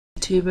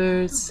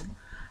YouTubers.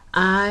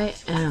 I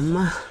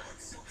am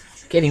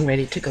getting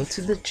ready to go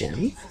to the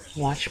gym,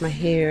 wash my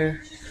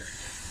hair,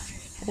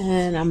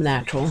 and I'm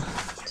natural,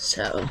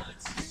 so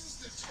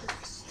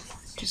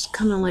just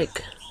kind of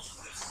like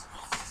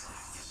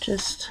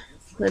just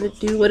let it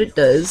do what it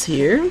does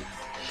here.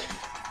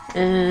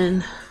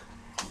 And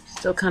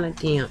still kind of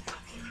damp,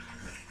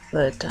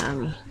 but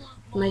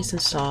nice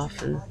and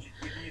soft, and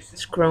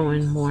it's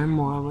growing more and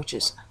more, which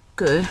is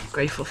good.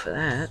 Grateful for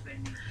that.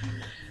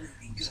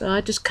 So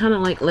I just kind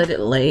of like let it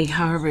lay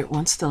however it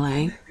wants to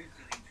lay,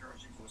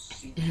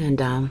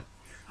 and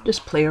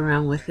just play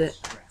around with it,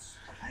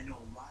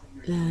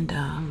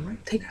 and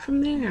take it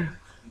from there.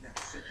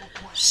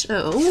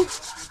 So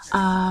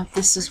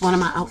this is one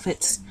of my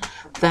outfits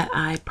that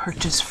I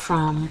purchased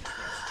from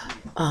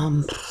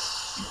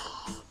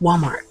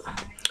Walmart,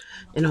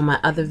 and on my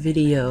other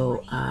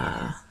video,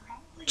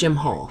 gym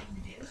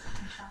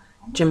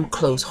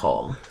clothes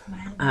haul,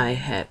 I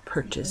had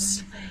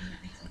purchased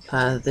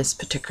this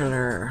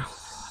particular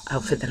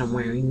outfit that I'm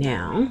wearing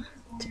now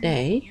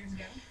today,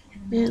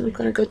 and I'm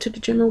gonna go to the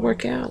gym and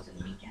work out.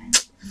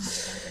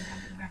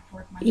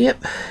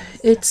 Yep,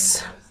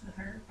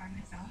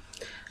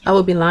 I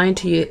would be lying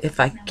to you if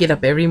I get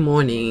up every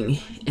morning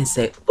and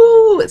say,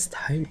 "Oh, it's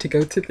time to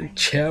go to the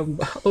gym.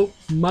 Oh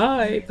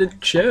my, the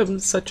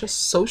gym's such a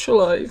social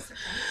life."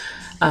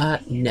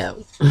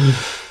 No.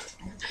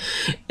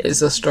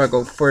 It's a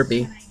struggle for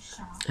me,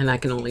 and I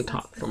can only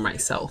talk for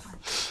myself.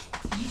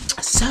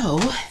 So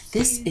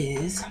this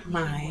is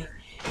my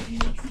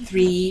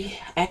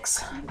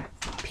 3X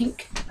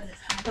pink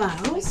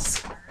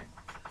blouse,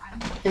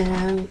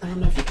 and I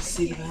don't know if you can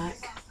see the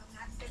back.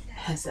 It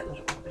has that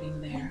little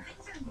opening there.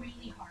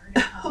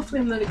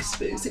 Hopefully I'm not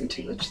exposing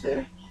too much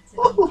there.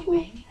 Oh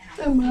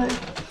my.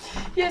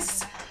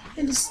 Yes,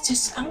 and it's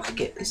just, I like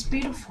it. It's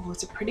beautiful.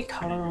 It's a pretty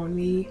color on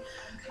me.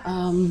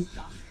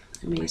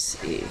 Let me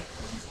see.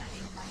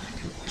 I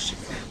can push it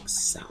back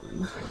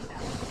some.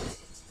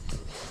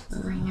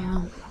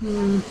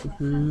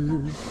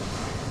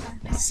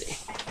 Let's see.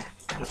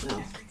 I don't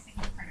know.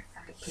 I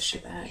can push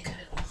it back.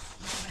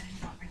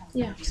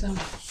 Yeah, so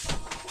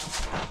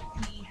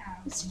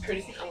it's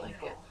pretty. I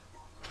like it.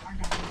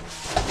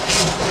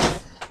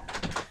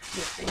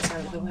 Get things out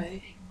of the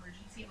way.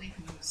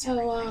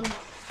 So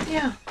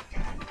yeah,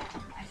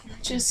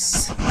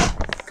 just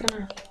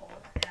gonna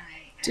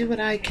do what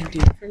I can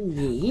do for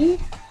me.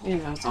 You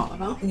know, it's all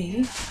about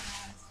me.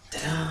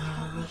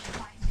 Ta-da!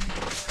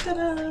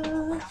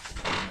 Ta-da!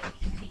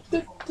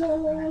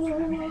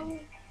 Ta-da!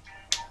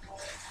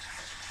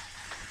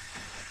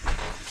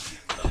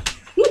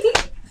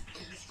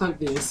 I'm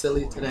being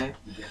silly today.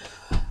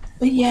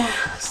 But yeah,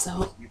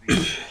 so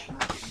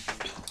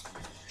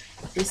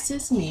this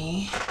is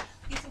me.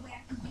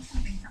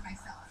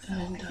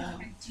 And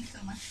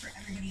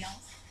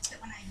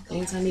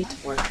things I need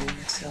to work on.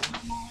 So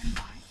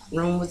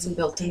Rome wasn't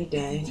built in a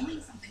day,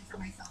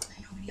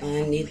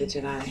 and neither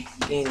did I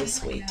gain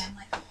this weight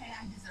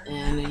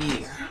in a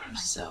year.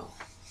 So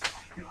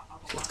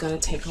it's gonna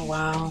take a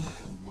while,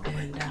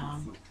 and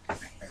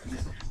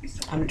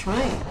I'm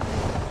trying.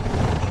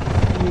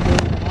 I'm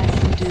doing what I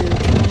can do.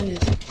 Trying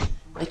to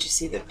let you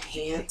see the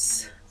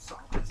pants.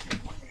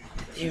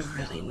 They're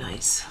really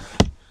nice.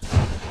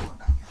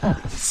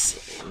 Let's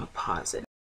see. I'm gonna pause it.